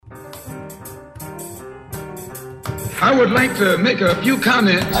I would like to make a few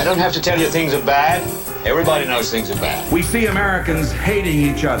comments. I don't have to tell you things are bad. Everybody knows things are bad. We see Americans hating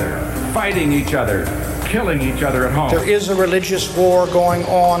each other, fighting each other, killing each other at home. There is a religious war going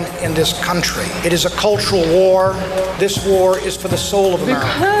on in this country. It is a cultural war. This war is for the soul of America.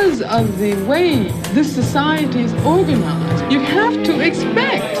 Because of the way this society is organized, you have to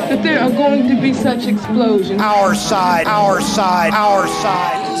expect that there are going to be such explosions. Our side, our side, our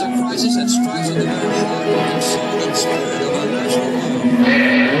side. It is a crisis that strikes at the very heart and soul and spirit of our nation.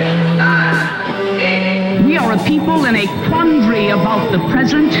 We are a people in a quandary about the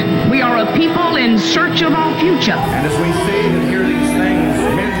present. We are a people in search of our future. And as we see and hear these things,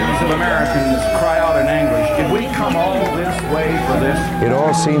 millions of Americans cry out in anguish, did we come all this way for this? It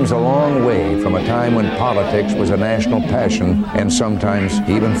all seems a long way from a time when politics was a national passion and sometimes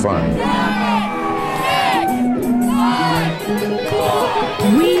even fun.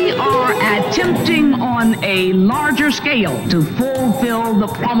 We are attempting on a larger scale to fulfill the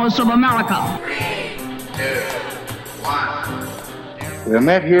promise of America. 3, 2, 1. We are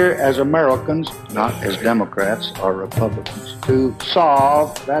met here as Americans, not as Democrats or Republicans, to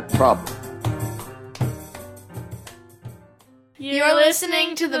solve that problem. You're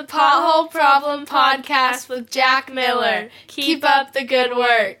listening to the Pothole Problem Podcast with Jack Miller. Keep up the good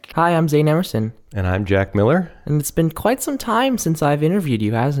work. Hi, I'm Zane Emerson. And I'm Jack Miller. And it's been quite some time since I've interviewed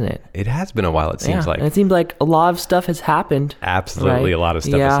you, hasn't it? It has been a while, it seems like. And it seemed like a lot of stuff has happened. Absolutely, right? A lot of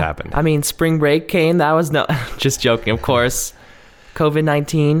stuff has happened. I mean, spring break came. That was just joking, of course.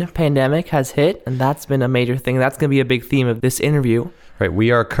 COVID-19 pandemic has hit, and that's been a major thing. That's going to be a big theme of this interview. Right.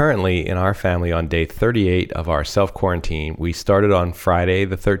 We are currently in our family on day 38 of our self-quarantine. We started on Friday,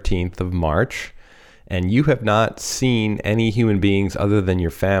 the 13th of March, and you have not seen any human beings other than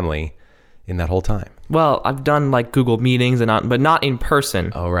your family in that whole time. Well, I've done like Google meetings but not in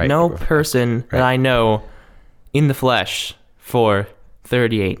person. Oh, right. No person that I know in the flesh for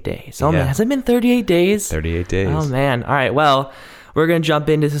 38 days. Oh, man. Has it been 38 days? 38 days. Oh, man. All right. Well, we're going to jump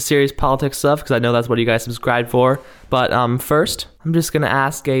into some serious politics stuff because I know that's what you guys subscribe for. But first, I'm just going to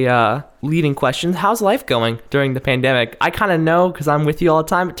ask a leading question. How's life going during the pandemic? I kind of know because I'm with you all the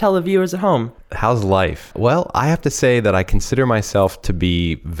time, but tell the viewers at home. How's life? Well, I have to say that I consider myself to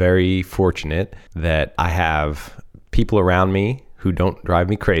be very fortunate that I have people around me who don't drive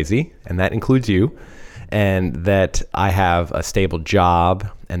me crazy, and that includes you, and that I have a stable job,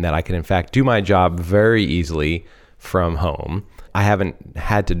 and that I can, in fact, do my job very easily from home. I haven't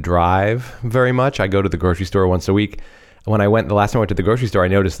had to drive very much. I go to the grocery store once a week. The last time I went to the grocery store, I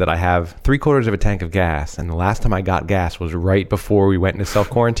noticed that I have 3/4 of a tank of gas. And the last time I got gas was right before we went into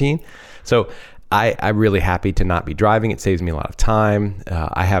self-quarantine. So I'm really happy to not be driving. It saves me a lot of time.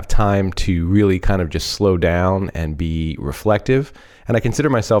 I have time to really kind of just slow down and be reflective. And I consider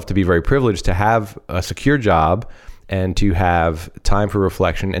myself to be very privileged to have a secure job and to have time for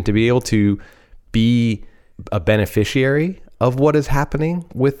reflection and to be able to be a beneficiary of what is happening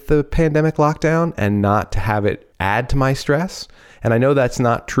with the pandemic lockdown and not to have it add to my stress. And I know that's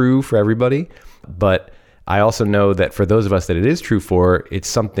not true for everybody, but I also know that for those of us that it is true for, it's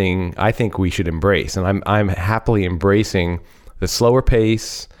something I think we should embrace. And I'm happily embracing the slower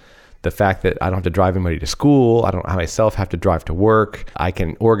pace, the fact that I don't have to drive anybody to school. I don't myself have to drive to work. I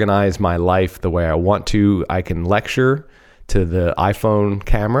can organize my life the way I want to. I can lecture to the iPhone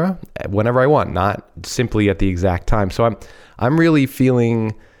camera whenever I want, not simply at the exact time. So I'm really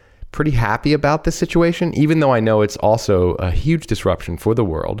feeling pretty happy about this situation, even though I know it's also a huge disruption for the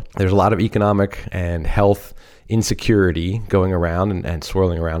world. There's a lot of economic and health insecurity going around and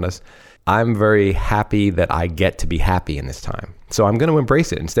swirling around us. I'm very happy that I get to be happy in this time. So I'm going to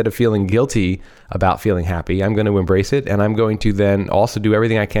embrace it. Instead of feeling guilty about feeling happy, I'm going to embrace it. And I'm going to then also do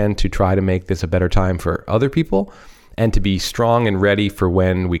everything I can to try to make this a better time for other people and to be strong and ready for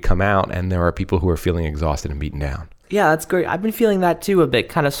when we come out and there are people who are feeling exhausted and beaten down. Yeah, that's great. I've been feeling that too a bit.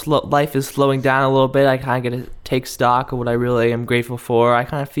 Kind of slow. Life is slowing down a little bit. I kind of get to take stock of what I really am grateful for. I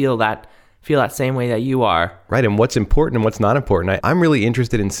kind of feel that same way that you are. Right, and what's important and what's not important. I'm really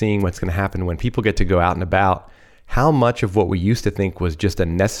interested in seeing what's going to happen when people get to go out and about. How much of what we used to think was just a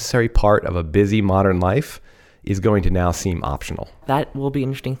necessary part of a busy modern life is going to now seem optional. That will be an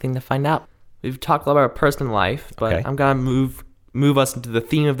interesting thing to find out. We've talked a lot about our personal life, but okay. I'm going to move us into the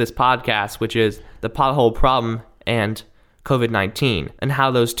theme of this podcast, which is the pothole problem and COVID-19 and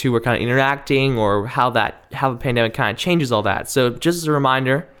how those two are kind of interacting or how the pandemic kind of changes all that. So just as a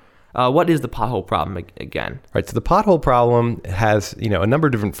reminder, what is the pothole problem again? Right. So the pothole problem has, a number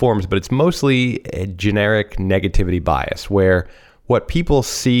of different forms, but it's mostly a generic negativity bias where what people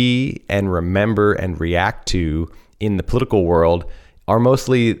see and remember and react to in the political world are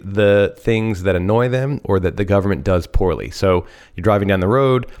mostly the things that annoy them or that the government does poorly. So you're driving down the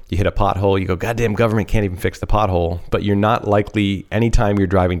road, you hit a pothole, you go, goddamn, government can't even fix the pothole. But you're not likely, anytime you're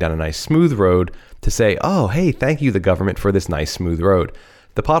driving down a nice smooth road, to say, oh, hey, thank you, the government, for this nice smooth road.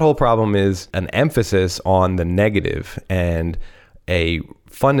 The pothole problem is an emphasis on the negative and a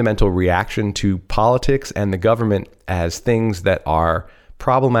fundamental reaction to politics and the government as things that are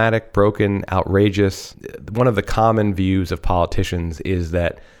problematic, broken, outrageous. One of the common views of politicians is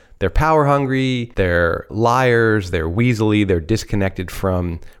that they're power hungry, they're liars, they're weaselly, they're disconnected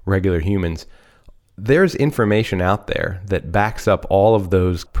from regular humans. There's information out there that backs up all of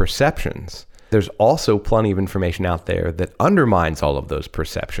those perceptions. There's also plenty of information out there that undermines all of those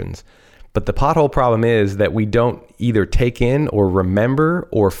perceptions. But the pothole problem is that we don't either take in or remember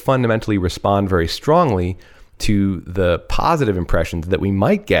or fundamentally respond very strongly to the positive impressions that we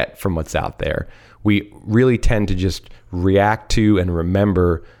might get from what's out there. We really tend to just react to and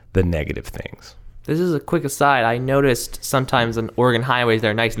remember the negative things. This is a quick aside. I noticed sometimes on Oregon highways,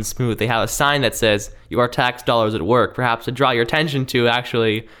 they're nice and smooth. They have a sign that says, your tax dollars at work, perhaps to draw your attention to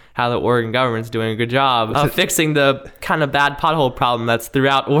actually how the Oregon government's doing a good job of fixing the kind of bad pothole problem that's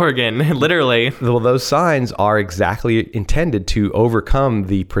throughout Oregon, literally. Well, those signs are exactly intended to overcome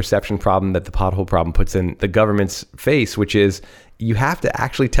the perception problem that the pothole problem puts in the government's face, which is you have to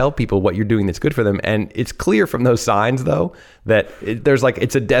actually tell people what you're doing that's good for them. And it's clear from those signs, though, that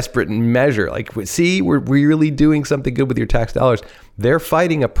it's a desperate measure. Like, see, we're really doing something good with your tax dollars. They're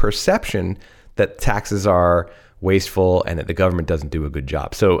fighting a perception that taxes are wasteful and that the government doesn't do a good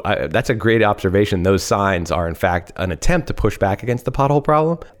job. So that's a great observation. Those signs are, in fact, an attempt to push back against the pothole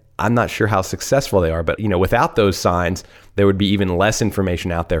problem. I'm not sure how successful they are, but without those signs, there would be even less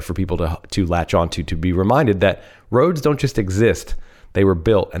information out there for people to latch onto, to be reminded that roads don't just exist. They were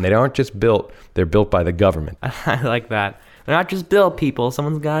built, and they aren't just built, they're built by the government. I like that. They're not just built, people.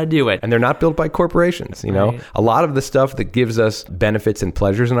 Someone's got to do it. And they're not built by corporations. Right. A lot of the stuff that gives us benefits and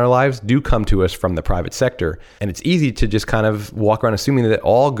pleasures in our lives do come to us from the private sector. And it's easy to just kind of walk around assuming that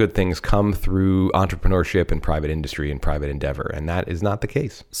all good things come through entrepreneurship and private industry and private endeavor. And that is not the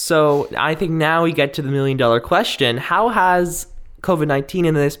case. So I think now we get to the $1 million question. How has COVID-19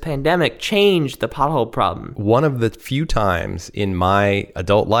 and this pandemic changed the pothole problem? One of the few times in my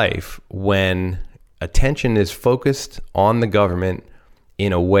adult life when attention is focused on the government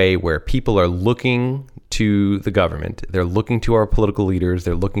in a way where people are looking to the government, they're looking to our political leaders,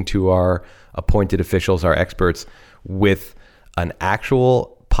 they're looking to our appointed officials, our experts, with an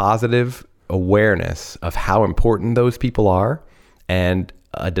actual positive awareness of how important those people are and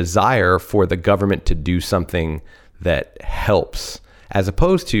a desire for the government to do something that helps, as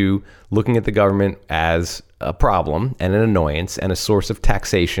opposed to looking at the government as a problem and an annoyance and a source of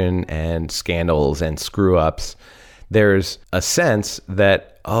taxation and scandals and screw ups. There's a sense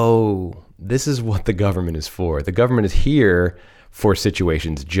that, oh, this is what the government is for. The government is here for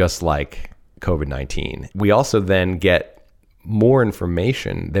situations just like COVID-19. We also then get more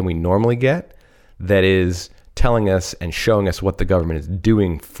information than we normally get that is telling us and showing us what the government is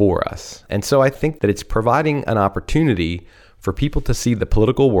doing for us. And so I think that it's providing an opportunity for people to see the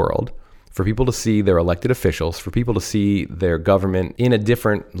political world, for people to see their elected officials, for people to see their government in a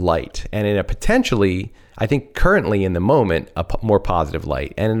different light and in a potentially, I think currently in the moment, a more positive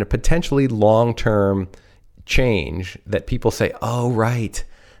light, and in a potentially long-term change that people say, oh, right,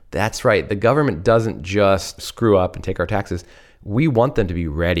 that's right. The government doesn't just screw up and take our taxes. We want them to be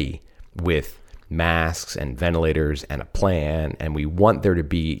ready with masks and ventilators and a plan, and we want there to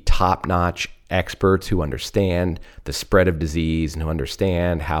be top-notch experts who understand the spread of disease and who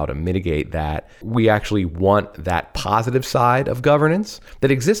understand how to mitigate that. We actually want that positive side of governance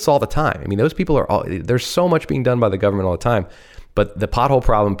that exists all the time. I mean, those people there's so much being done by the government all the time, but the pothole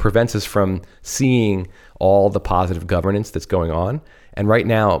problem prevents us from seeing all the positive governance that's going on. And right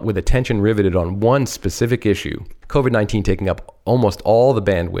now, with attention riveted on one specific issue, COVID-19 taking up almost all the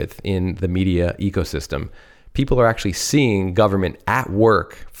bandwidth in the media ecosystem, people are actually seeing government at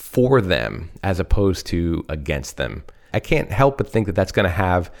work for them as opposed to against them. I can't help but think that that's going to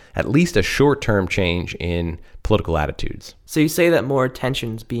have at least a short-term change in political attitudes. So you say that more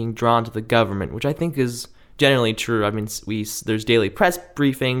attention's being drawn to the government, which I think is generally true. I mean, there's daily press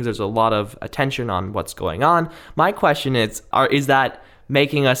briefings, there's a lot of attention on what's going on. My question is that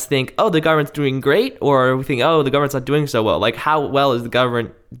making us think, oh, the government's doing great, or we think, oh, the government's not doing so well? Like, how well is the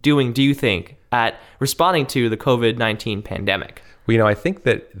government doing, do you think, at responding to the COVID-19 pandemic? Well, I think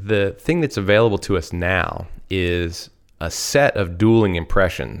that the thing that's available to us now is a set of dueling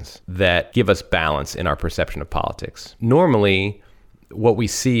impressions that give us balance in our perception of politics. Normally, what we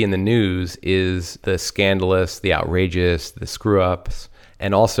see in the news is the scandalous, the outrageous, the screw-ups,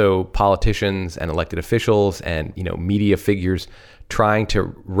 and also politicians and elected officials and, media figures trying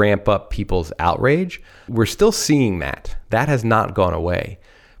to ramp up people's outrage. We're still seeing that. That has not gone away.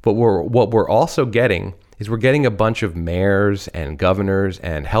 But what we're also getting is we're getting a bunch of mayors and governors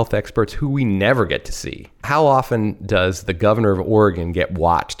and health experts who we never get to see. How often does the governor of Oregon get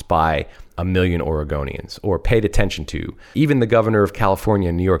watched by 1 million Oregonians or paid attention to? Even the governor of California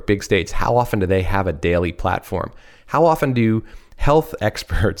and New York, big states, how often do they have a daily platform? How often do health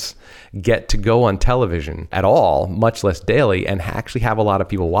experts get to go on television at all, much less daily, and actually have a lot of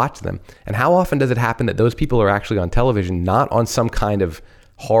people watch them? And how often does it happen that those people are actually on television, not on some kind of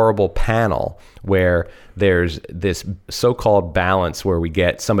horrible panel where there's this so-called balance where we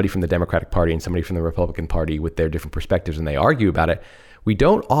get somebody from the Democratic Party and somebody from the Republican Party with their different perspectives and they argue about it? We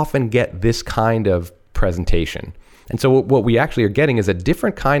don't often get this kind of presentation. And so what we actually are getting is a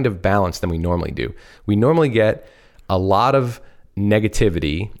different kind of balance than we normally do. We normally get a lot of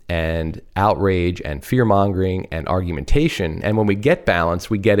negativity and outrage and fear-mongering and argumentation. And when we get balance,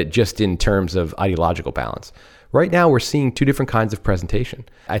 we get it just in terms of ideological balance. Right now, we're seeing two different kinds of presentation.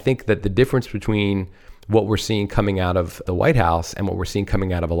 I think that the difference between what we're seeing coming out of the White House and what we're seeing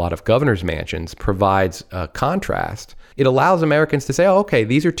coming out of a lot of governors' mansions provides a contrast. It allows Americans to say, oh, okay,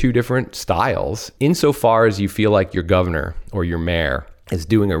 these are two different styles. Insofar as you feel like your governor or your mayor is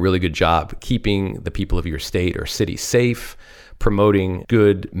doing a really good job keeping the people of your state or city safe, promoting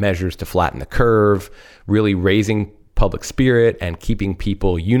good measures to flatten the curve, really raising public spirit and keeping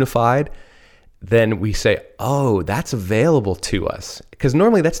people unified, then we say, oh, that's available to us. Because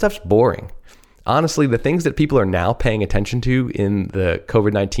normally that stuff's boring. Honestly, the things that people are now paying attention to in the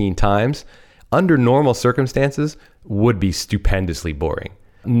COVID-19 times, under normal circumstances, would be stupendously boring.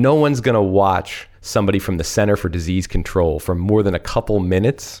 No one's going to watch somebody from the Center for Disease Control for more than a couple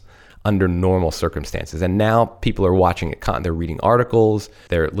minutes under normal circumstances. And now people are watching it. They're reading articles,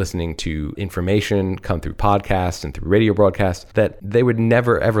 they're listening to information come through podcasts and through radio broadcasts that they would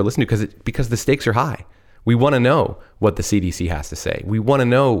never ever listen to because the stakes are high. We want to know what the CDC has to say. We want to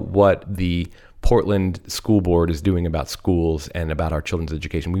know what the Portland School Board is doing about schools and about our children's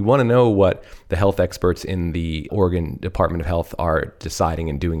education. We want to know what the health experts in the Oregon Department of Health are deciding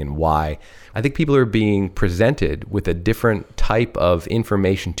and doing and why. I think people are being presented with a different type of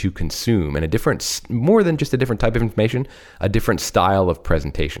information to consume and a different, more than just a different type of information, a different style of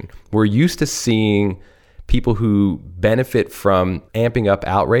presentation. We're used to seeing people who benefit from amping up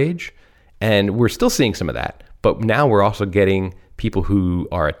outrage, and we're still seeing some of that. But now we're also getting people who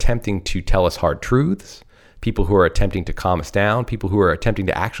are attempting to tell us hard truths, people who are attempting to calm us down, people who are attempting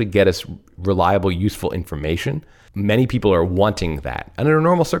to actually get us reliable, useful information. Many people are wanting that. And under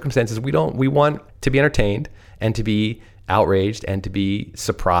normal circumstances, we want to be entertained and to be outraged and to be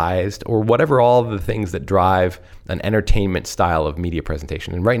surprised or whatever, all the things that drive an entertainment style of media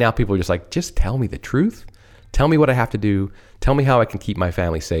presentation. And right now people are just like, just tell me the truth. Tell me what I have to do. Tell me how I can keep my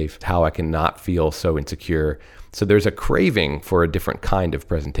family safe, how I can not feel so insecure. So there's a craving for a different kind of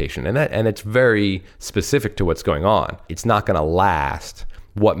presentation, and it's very specific to what's going on. It's not going to last.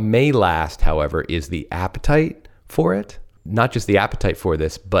 What may last, however, is the appetite for it. Not just the appetite for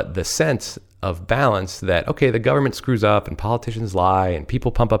this, but the sense of balance that, okay, the government screws up and politicians lie and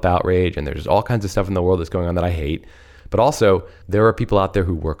people pump up outrage and there's all kinds of stuff in the world that's going on that I hate. But also, there are people out there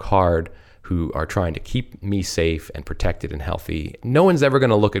who work hard, who are trying to keep me safe and protected and healthy. No one's ever going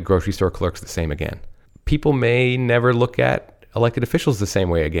to look at grocery store clerks the same again. People may never look at elected officials the same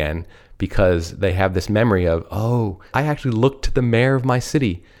way again because they have this memory of, oh, I actually looked to the mayor of my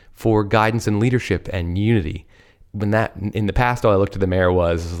city for guidance and leadership and unity. When that, in the past, all I looked to the mayor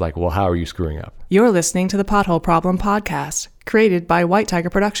was like, well, how are you screwing up? You're listening to the Pothole Problem podcast, created by White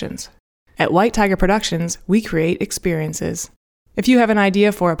Tiger Productions. At White Tiger Productions, we create experiences. If you have an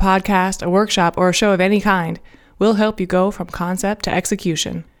idea for a podcast, a workshop, or a show of any kind, we'll help you go from concept to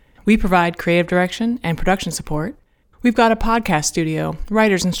execution. We provide creative direction and production support. We've got a podcast studio,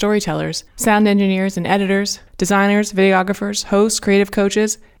 writers and storytellers, sound engineers and editors, designers, videographers, hosts, creative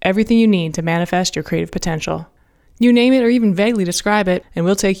coaches, everything you need to manifest your creative potential. You name it or even vaguely describe it, and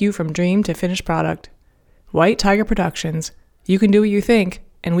we'll take you from dream to finished product. White Tiger Productions. You can do what you think,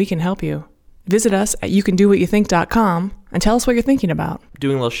 and we can help you. Visit us at youcandowhatyoutthink.com and tell us what you're thinking about.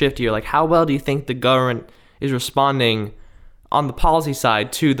 Doing a little shift here, like how well do you think the government is responding on the policy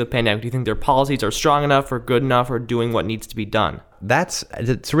side to the pandemic? Do you think their policies are strong enough or good enough or doing what needs to be done? It's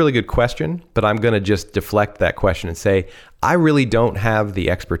a really good question, but I'm going to just deflect that question and say, I really don't have the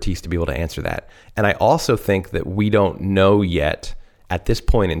expertise to be able to answer that. And I also think that we don't know yet at this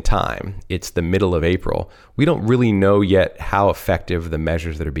point in time, it's the middle of April, we don't really know yet how effective the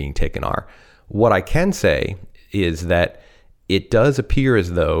measures that are being taken are. What I can say is that it does appear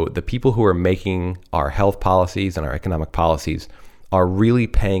as though the people who are making our health policies and our economic policies are really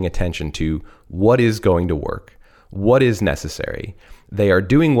paying attention to what is going to work, what is necessary. They are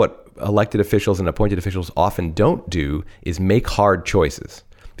doing what elected officials and appointed officials often don't do, is make hard choices.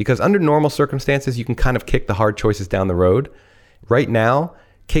 Because under normal circumstances, you can kind of kick the hard choices down the road. Right now,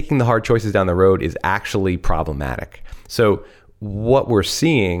 kicking the hard choices down the road is actually problematic. So what we're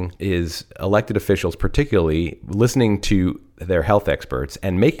seeing is elected officials particularly listening to their health experts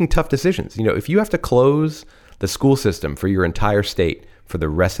and making tough decisions. You know, if you have to close the school system for your entire state for the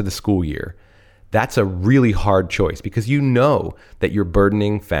rest of the school year, that's a really hard choice because you know that you're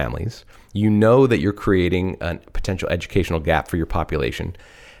burdening families. You know that you're creating a potential educational gap for your population.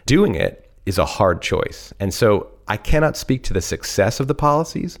 Doing it is a hard choice. And so I cannot speak to the success of the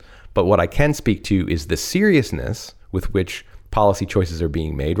policies, but what I can speak to is the seriousness with which policy choices are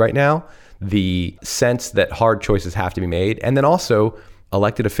being made right now, the sense that hard choices have to be made, and then also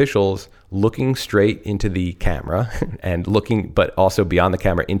elected officials looking straight into the camera and looking, but also beyond the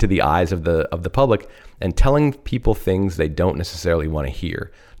camera, into the eyes of the public and telling people things they don't necessarily want to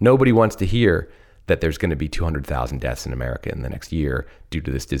hear. Nobody wants to hear that there's going to be 200,000 deaths in America in the next year due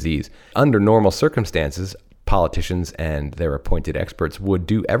to this disease. Under normal circumstances, politicians and their appointed experts would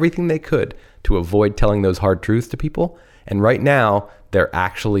do everything they could to avoid telling those hard truths to people. And right now, they're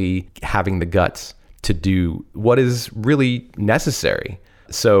actually having the guts to do what is really necessary.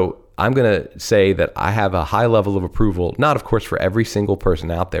 So I'm going to say that I have a high level of approval, not of course for every single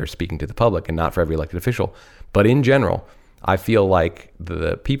person out there speaking to the public and not for every elected official, but in general, I feel like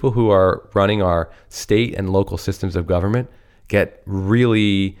the people who are running our state and local systems of government get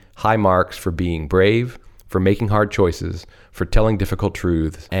really high marks for being brave, for making hard choices, for telling difficult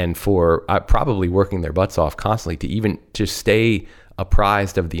truths, and for probably working their butts off constantly to even just stay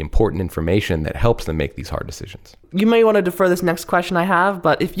apprised of the important information that helps them make these hard decisions. You may want to defer this next question I have,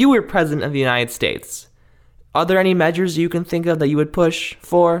 but if you were president of the United States, are there any measures you can think of that you would push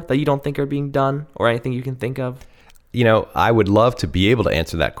for that you don't think are being done, or anything you can think of? You know, I would love to be able to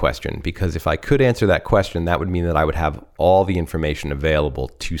answer that question, because if I could answer that question, that would mean that I would have all the information available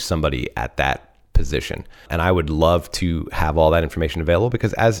to somebody at that position. And I would love to have all that information available,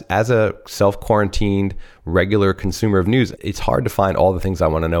 because as a self-quarantined regular consumer of news, it's hard to find all the things I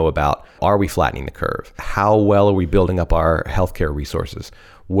want to know about. Are we flattening the curve? How well are we building up our healthcare resources?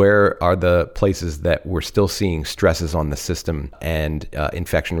 Where are the places that we're still seeing stresses on the system and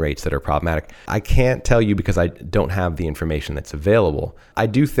infection rates that are problematic? I can't tell you because I don't have the information that's available. I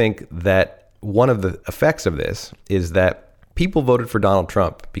do think that one of the effects of this is that people voted for Donald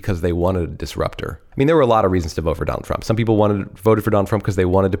Trump because they wanted a disruptor. I mean, there were a lot of reasons to vote for Donald Trump. Some people voted for Donald Trump because they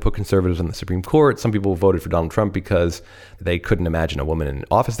wanted to put conservatives on the Supreme Court. Some people voted for Donald Trump because they couldn't imagine a woman in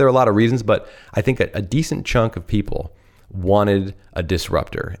office. There are a lot of reasons, but I think a decent chunk of people wanted a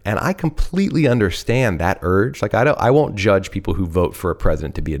disruptor. And I completely understand that urge. Like, I won't judge people who vote for a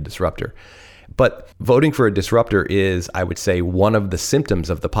president to be a disruptor. But voting for a disruptor is, I would say, one of the symptoms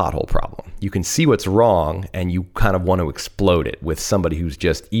of the pothole problem. You can see what's wrong and you kind of want to explode it with somebody who's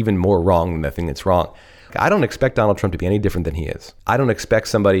just even more wrong than the thing that's wrong. I don't expect Donald Trump to be any different than he is. I don't expect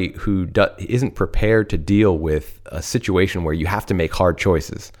somebody who isn't prepared to deal with a situation where you have to make hard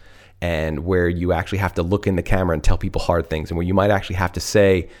choices and where you actually have to look in the camera and tell people hard things and where you might actually have to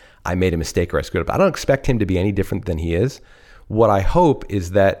say, I made a mistake or I screwed up. I don't expect him to be any different than he is. What I hope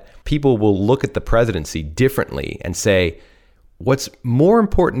is that people will look at the presidency differently and say, what's more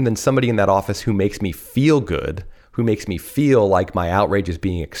important than somebody in that office who makes me feel good, who makes me feel like my outrage is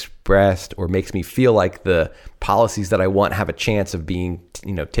being expressed, or makes me feel like the policies that I want have a chance of being,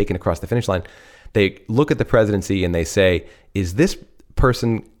 taken across the finish line. They look at the presidency and they say, is this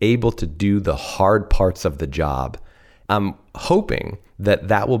person able to do the hard parts of the job? I'm hoping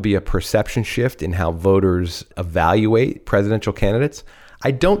that will be a perception shift in how voters evaluate presidential candidates. I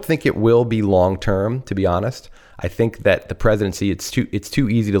don't think it will be long term, to be honest. I think that the presidency, it's too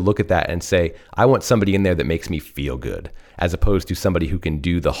easy to look at that and say, I want somebody in there that makes me feel good, as opposed to somebody who can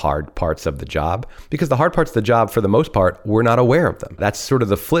do the hard parts of the job. Because the hard parts of the job, for the most part, we're not aware of them. That's sort of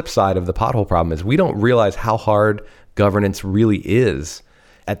the flip side of the pothole problem, is we don't realize how hard governance really is.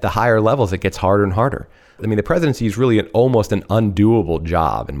 At the higher levels, it gets harder and harder. I mean, the presidency is really almost an undoable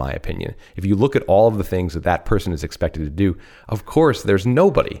job, in my opinion. If you look at all of the things that person is expected to do, of course, there's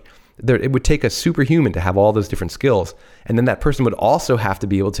nobody. It would take a superhuman to have all those different skills. And then that person would also have to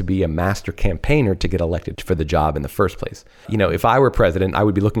be able to be a master campaigner to get elected for the job in the first place. If I were president, I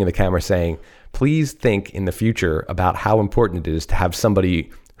would be looking at the camera saying, please think in the future about how important it is to have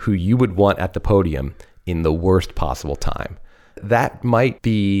somebody who you would want at the podium in the worst possible time. That might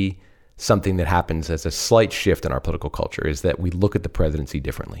be something that happens as a slight shift in our political culture, is that we look at the presidency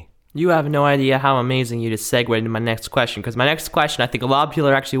differently. You have no idea how amazing you just segued into my next question, because my next question, I think a lot of people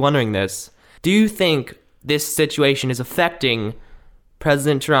are actually wondering this. Do you think this situation is affecting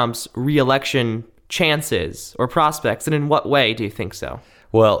President Trump's re-election chances or prospects, and in what way do you think so?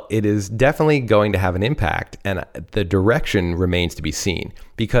 Well, it is definitely going to have an impact, and the direction remains to be seen,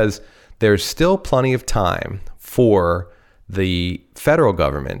 because there's still plenty of time for the federal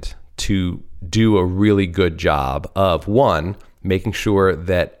government to do a really good job of, one, making sure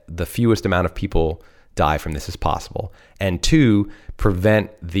that the fewest amount of people die from this as possible, and two,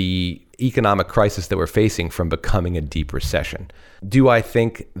 prevent the economic crisis that we're facing from becoming a deep recession. Do I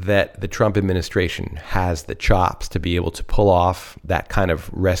think that the Trump administration has the chops to be able to pull off that kind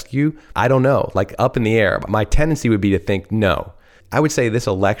of rescue? I don't know, like up in the air. My tendency would be to think no. I would say this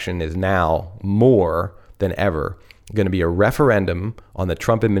election is now more than ever going to be a referendum on the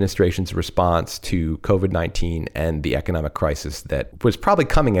Trump administration's response to COVID-19 and the economic crisis that was probably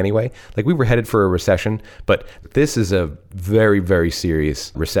coming anyway. Like, we were headed for a recession, but this is a very, very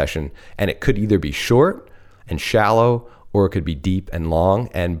serious recession, and it could either be short and shallow, or it could be deep and long.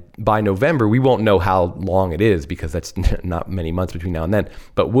 And by November, we won't know how long it is, because that's not many months between now and then,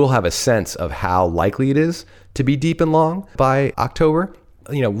 but we'll have a sense of how likely it is to be deep and long by October.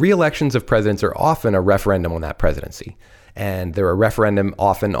 You know, re-elections of presidents are often a referendum on that presidency. And they're a referendum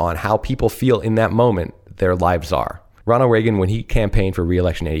often on how people feel in that moment their lives are. Ronald Reagan, when he campaigned for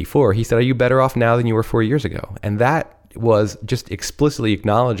re-election in 1984, he said, "Are you better off now than you were 4 years ago?" And that was just explicitly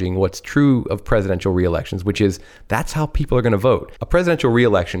acknowledging what's true of presidential re-elections, which is that's how people are going to vote. A presidential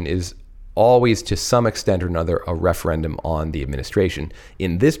re-election is always, to some extent or another, a referendum on the administration.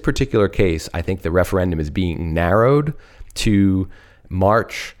 In this particular case, I think the referendum is being narrowed to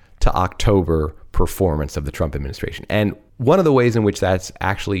March to October performance of the Trump administration. And one of the ways in which that's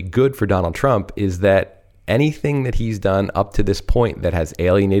actually good for Donald Trump is that anything that he's done up to this point that has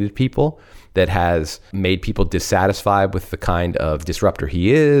alienated people, that has made people dissatisfied with the kind of disruptor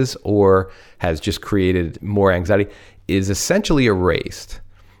he is, or has just created more anxiety, is essentially erased.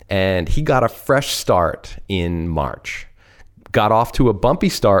 And he got a fresh start in March. Got off to a bumpy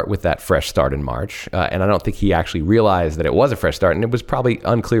start with that fresh start in March. And I don't think he actually realized that it was a fresh start. And it was probably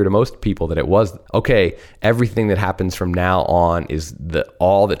unclear to most people that it was, okay, everything that happens from now on is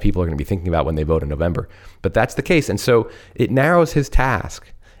all that people are going to be thinking about when they vote in November. But that's the case. And so it narrows his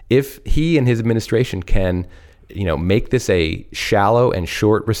task. If he and his administration can, make this a shallow and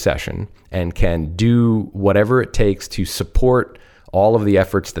short recession, and can do whatever it takes to support all of the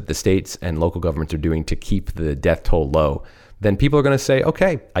efforts that the states and local governments are doing to keep the death toll low, then people are going to say,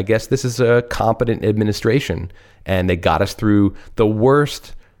 okay, I guess this is a competent administration, and they got us through the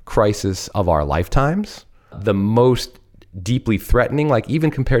worst crisis of our lifetimes, the most deeply threatening, like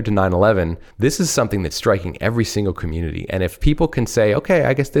even compared to 9/11, this is something that's striking every single community. And if people can say, okay,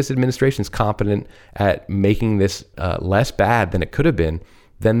 I guess this administration is competent at making this less bad than it could have been,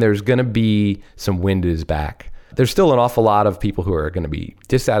 then there's going to be some wind at his back. There's still an awful lot of people who are going to be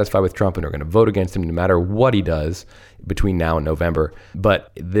dissatisfied with Trump and are going to vote against him no matter what he does between now and November.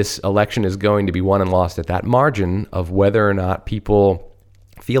 But this election is going to be won and lost at that margin of whether or not people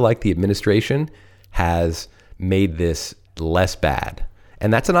feel like the administration has made this less bad.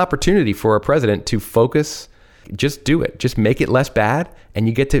 And that's an opportunity for a president to focus, just do it, just make it less bad, and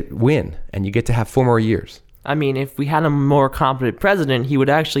you get to win, and you get to have 4 more years. I mean, if we had a more competent president, he would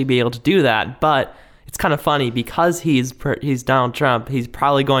actually be able to do that, but it's kind of funny because he's Donald Trump. He's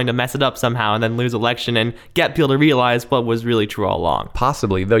probably going to mess it up somehow and then lose election and get people to realize what was really true all along.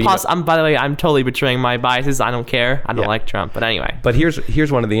 Possibly, though. By the way, I'm totally betraying my biases. I don't care. I don't like Trump. But anyway. But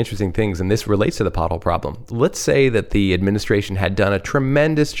here's one of the interesting things, and this relates to the pothole problem. Let's say that the administration had done a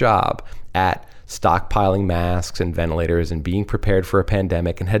tremendous job at stockpiling masks and ventilators and being prepared for a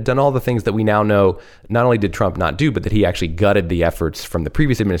pandemic, and had done all the things that we now know not only did Trump not do, but that he actually gutted the efforts from the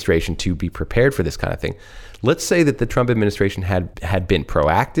previous administration to be prepared for this kind of thing. Let's say that the Trump administration had been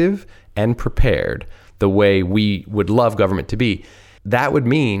proactive and prepared the way we would love government to be. That would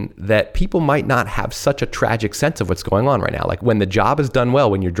mean that people might not have such a tragic sense of what's going on right now. Like when the job is done well,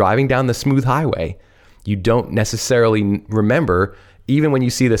 when you're driving down the smooth highway, you don't necessarily remember, even when you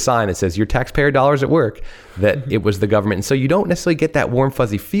see the sign that says your taxpayer dollars at work, that it was the government. And so you don't necessarily get that warm,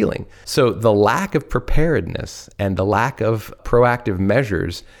 fuzzy feeling. So the lack of preparedness and the lack of proactive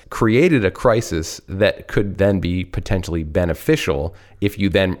measures created a crisis that could then be potentially beneficial if you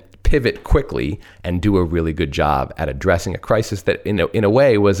then pivot quickly and do a really good job at addressing a crisis that in a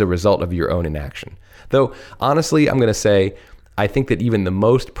way was a result of your own inaction. Though, honestly, I'm going to say, I think that even the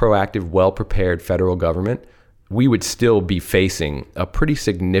most proactive, well-prepared federal government we would still be facing a pretty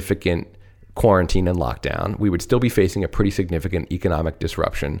significant quarantine and lockdown. We would still be facing a pretty significant economic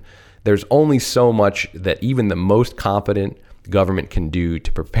disruption. There's only so much that even the most competent government can do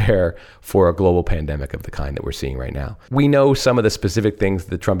to prepare for a global pandemic of the kind that we're seeing right now. We know some of the specific things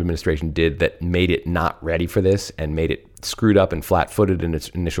the Trump administration did that made it not ready for this and made it screwed up and flat-footed in its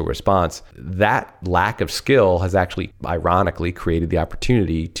initial response. That lack of skill has actually, ironically, created the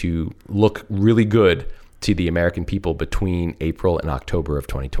opportunity to look really good to the American people between April and October of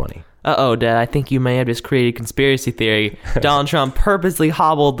 2020. Uh-oh, Dad, I think you may have just created a conspiracy theory. Donald Trump purposely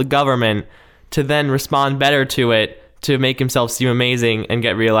hobbled the government to then respond better to it to make himself seem amazing and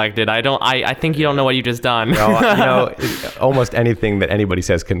get reelected. I think you don't know what you just done. No, almost anything that anybody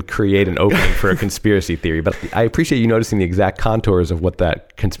says can create an opening for a conspiracy theory. But I appreciate you noticing the exact contours of what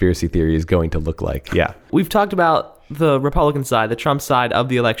that conspiracy theory is going to look like. Yeah. We've talked about the Republican side, the Trump side of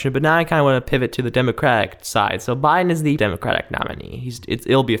the election, but now I kind of want to pivot to the Democratic side. So Biden is the Democratic nominee.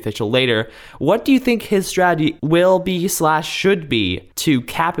 It'll be official later. What do you think his strategy will be / should be to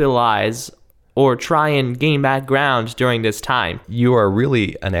capitalize or try and gain back ground during this time? You are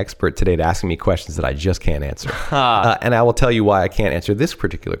really an expert today at asking me questions that I just can't answer. And I will tell you why I can't answer this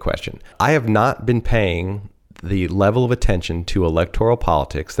particular question. I have not been paying the level of attention to electoral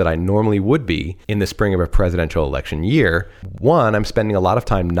politics that I normally would be in the spring of a presidential election year. One, I'm spending a lot of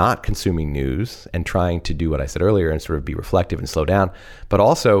time not consuming news and trying to do what I said earlier and sort of be reflective and slow down. But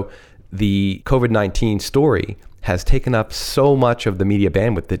also, the COVID-19 story has taken up so much of the media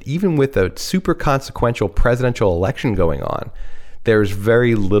bandwidth that even with a super consequential presidential election going on, there's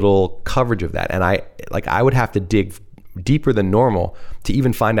very little coverage of that. And I would have to dig deeper than normal to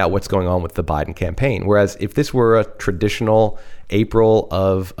even find out what's going on with the Biden campaign. Whereas if this were a traditional April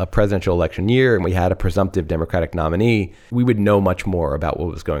of a presidential election year and we had a presumptive Democratic nominee, we would know much more about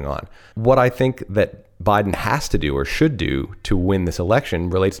what was going on. What I think that Biden has to do or should do to win this election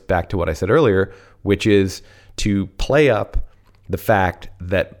relates back to what I said earlier, which is to play up the fact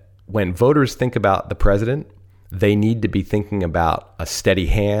that when voters think about the president, they need to be thinking about a steady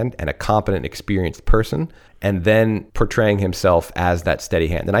hand and a competent, experienced person, and then portraying himself as that steady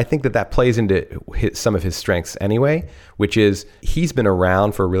hand. And I think that plays into some of his strengths anyway, which is he's been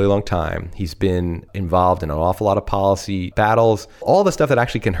around for a really long time. He's been involved in an awful lot of policy battles, all the stuff that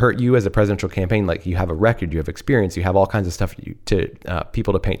actually can hurt you as a presidential campaign. Like you have a record, you have experience, you have all kinds of stuff to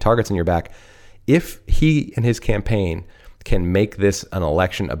people to paint targets on your back. If he and his campaign can make this an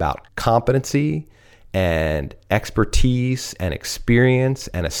election about competency and expertise and experience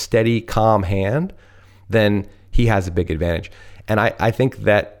and a steady, calm hand, then he has a big advantage. And I think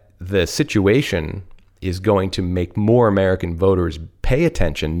that the situation is going to make more American voters pay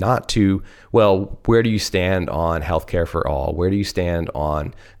attention, not to, well, where do you stand on healthcare for all? Where do you stand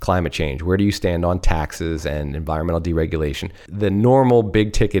on climate change? Where do you stand on taxes and environmental deregulation? The normal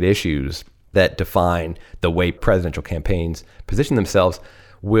big ticket issues that define the way presidential campaigns position themselves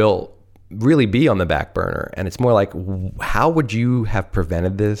will really be on the back burner. And it's more like, how would you have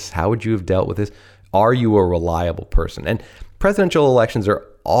prevented this? How would you have dealt with this? Are you a reliable person? And presidential elections are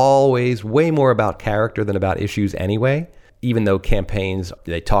always way more about character than about issues anyway. Even though campaigns,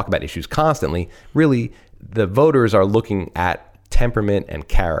 they talk about issues constantly, really the voters are looking at temperament and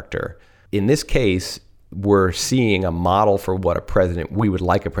character. In this case, we're seeing a model for what we would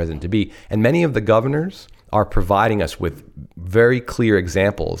like a president to be. And many of the governors are providing us with very clear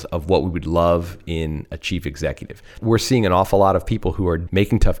examples of what we would love in a chief executive. We're seeing an awful lot of people who are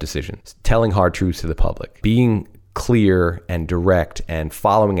making tough decisions, telling hard truths to the public, being clear and direct and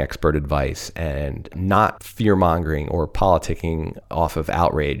following expert advice and not fear-mongering or politicking off of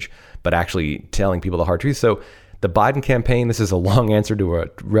outrage, but actually telling people the hard truth. So the Biden campaign, this is a long answer to a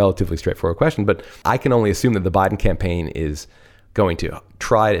relatively straightforward question, but I can only assume that the Biden campaign is going to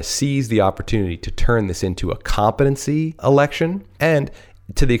try to seize the opportunity to turn this into a competency election. And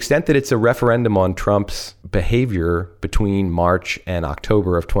to the extent that it's a referendum on Trump's behavior between March and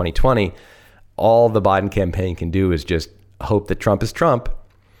October of 2020, all the Biden campaign can do is just hope that Trump is Trump.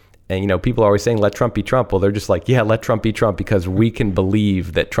 And, people are always saying, let Trump be Trump. Well, they're just like, yeah, let Trump be Trump, because we can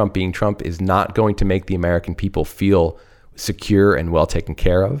believe that Trump being Trump is not going to make the American people feel secure and well taken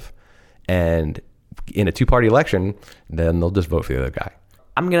care of. And in a two-party election, then they'll just vote for the other guy.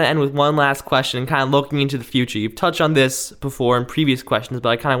 I'm going to end with one last question, kind of looking into the future. You've touched on this before in previous questions, but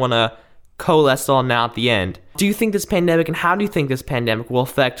I kind of want to coalesce all now at the end. Do you think this pandemic, and how do you think this pandemic will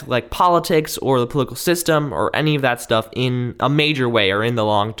affect politics or the political system or any of that stuff in a major way or in the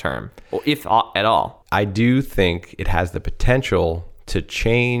long term, or if at all? I do think it has the potential to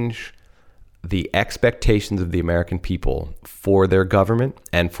change the expectations of the American people for their government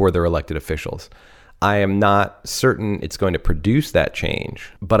and for their elected officials. I am not certain it's going to produce that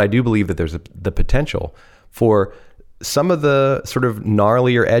change, but I do believe that there's the potential for some of the sort of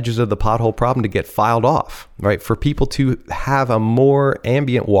gnarlier edges of the pothole problem to get filed off, right? For people to have a more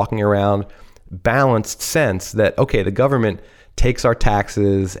ambient walking around, balanced sense that, okay, the government takes our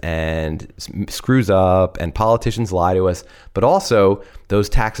taxes and screws up and politicians lie to us, but also those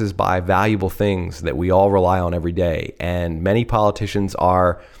taxes buy valuable things that we all rely on every day. And many politicians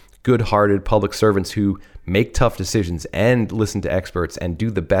are good-hearted public servants who make tough decisions and listen to experts and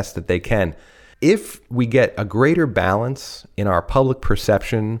do the best that they can. If we get a greater balance in our public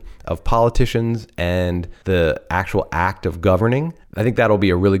perception of politicians and the actual act of governing, I think that'll be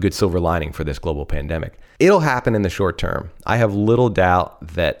a really good silver lining for this global pandemic. It'll happen in the short term. I have little doubt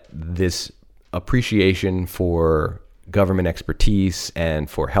that this appreciation for government expertise and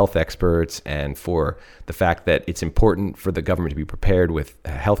for health experts and for the fact that it's important for the government to be prepared with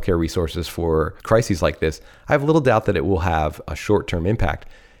healthcare resources for crises like this, I have little doubt that it will have a short-term impact.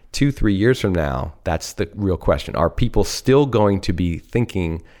 2-3 years from now, that's the real question. Are people still going to be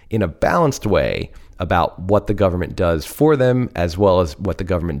thinking in a balanced way about what the government does for them as well as what the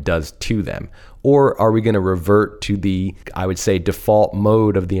government does to them? Or are we going to revert to the, I would say, default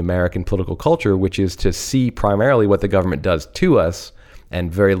mode of the American political culture, which is to see primarily what the government does to us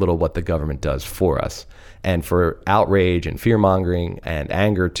and very little what the government does for us? And for outrage and fear-mongering and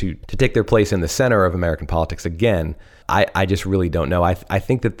anger to take their place in the center of American politics again, I just really don't know. I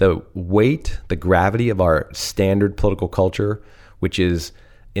think that the weight, the gravity of our standard political culture, which is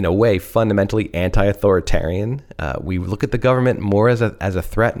in a way fundamentally anti-authoritarian, we look at the government more as a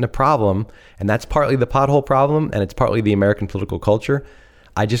threat and a problem, and that's partly the pothole problem, and it's partly the American political culture.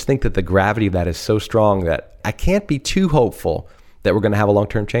 I just think that the gravity of that is so strong that I can't be too hopeful that we're going to have a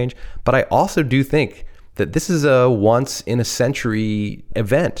long-term change. But I also do think that this is a once-in-a-century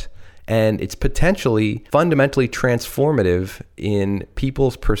event. And it's potentially fundamentally transformative in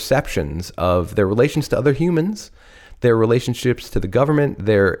people's perceptions of their relations to other humans, their relationships to the government,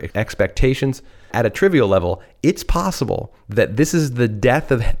 their expectations. At a trivial level, it's possible that this is the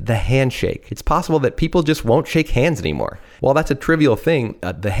death of the handshake. It's possible that people just won't shake hands anymore. While that's a trivial thing,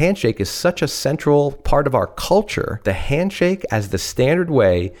 the handshake is such a central part of our culture. The handshake as the standard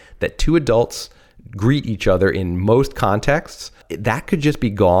way that two adults greet each other in most contexts, that could just be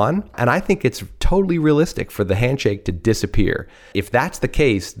gone. And I think it's totally realistic for the handshake to disappear. If that's the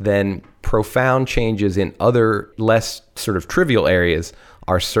case, then profound changes in other less sort of trivial areas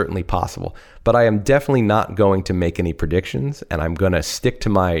are certainly possible. But I am definitely not going to make any predictions, and I'm going to stick to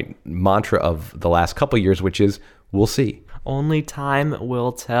my mantra of the last couple of years, which is we'll see. Only time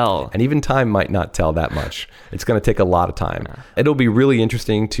will tell. And even time might not tell that much. It's going to take a lot of time. Yeah. It'll be really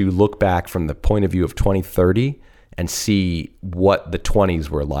interesting to look back from the point of view of 2030 and see what the 20s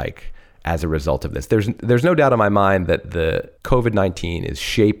were like as a result of this. There's no doubt in my mind that the COVID-19 is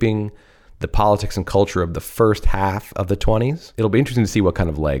shaping the politics and culture of the first half of the 20s. It'll be interesting to see what kind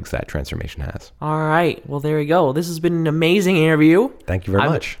of legs that transformation has. All right. Well, there we go. This has been an amazing interview. Thank you very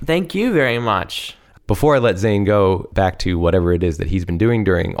much. Thank you very much. Before I let Zane go back to whatever it is that he's been doing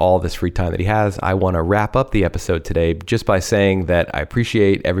during all this free time that he has, I want to wrap up the episode today just by saying that I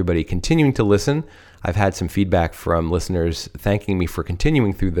appreciate everybody continuing to listen. I've had some feedback from listeners thanking me for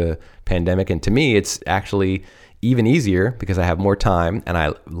continuing through the pandemic. And to me, it's actually even easier because I have more time. And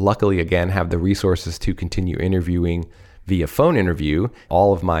I luckily, again, have the resources to continue interviewing via phone interview.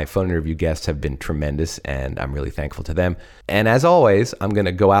 All of my phone interview guests have been tremendous, and I'm really thankful to them. And as always, I'm going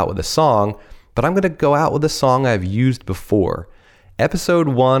to go out with a song, but I'm going to go out with a song I've used before. Episode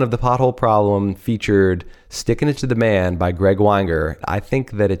 1 of The Pothole Problem featured Stickin' It to the Man by Greg Weinger. I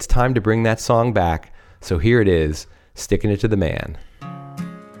think that it's time to bring that song back. So here it is, Stickin' It to the Man.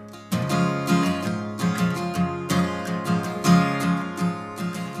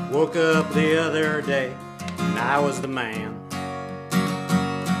 Woke up the other day and I was the man.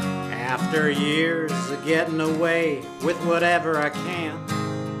 After years of getting away with whatever I can.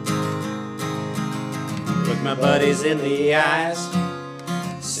 Looked my buddies in the eyes,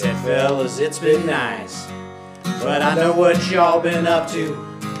 said, fellas, it's been nice, but I know what y'all been up to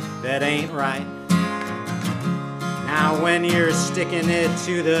that ain't right. Now when you're sticking it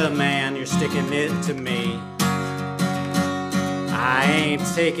to the man, you're sticking it to me. I ain't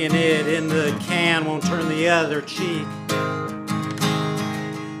taking it in the can, won't turn the other cheek.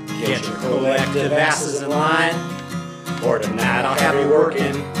 Get your collective asses in line, or tonight I'll have you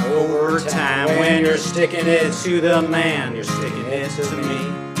working overtime. When you're sticking it to the man, you're sticking it to me.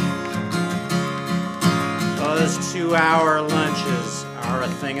 Those 2-hour lunches are a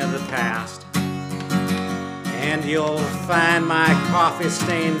thing of the past, And you'll find my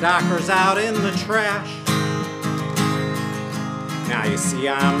coffee-stained Dockers out in the trash. Now you see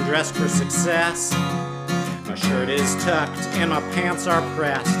I'm dressed for success. My shirt is tucked and my pants are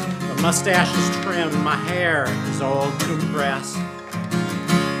pressed. My mustache is trimmed, my hair is all compressed.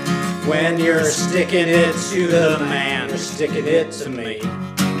 When you're sticking it to the man, you're sticking it to me.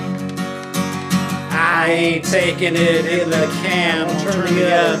 I ain't taking it in the can, turn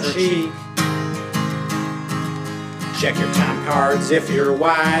the other cheek. Check your time cards if you're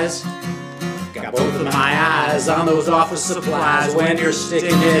wise. Got both of my eyes on those office supplies. When you're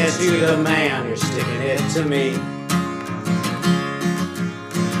sticking it to the man, you're sticking it to me.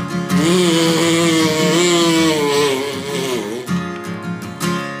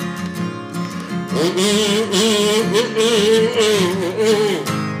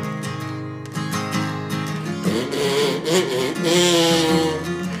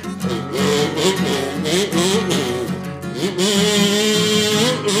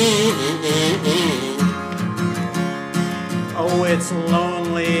 Oh, it's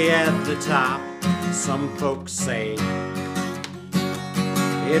lonely at the top, some folks say.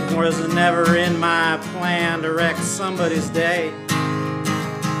 It was never in my plan to wreck somebody's day.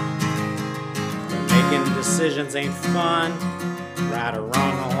 Making decisions ain't fun. Right or wrong,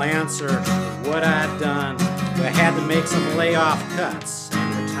 I'll answer what I've done. I had to make some layoff cuts,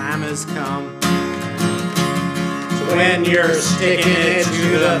 and the time has come. So when you're sticking it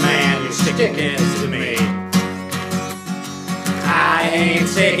to the man, you're sticking it to me. I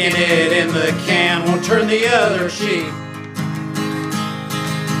ain't taking it in the can, won't turn the other cheek.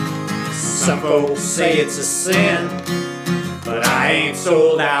 Some folks say it's a sin, but I ain't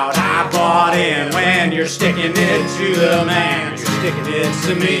sold out, I bought in. When you're sticking it to the man, you're sticking it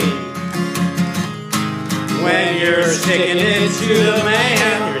to me. When you're sticking it to the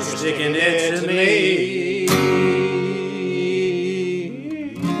man, you're sticking it to me.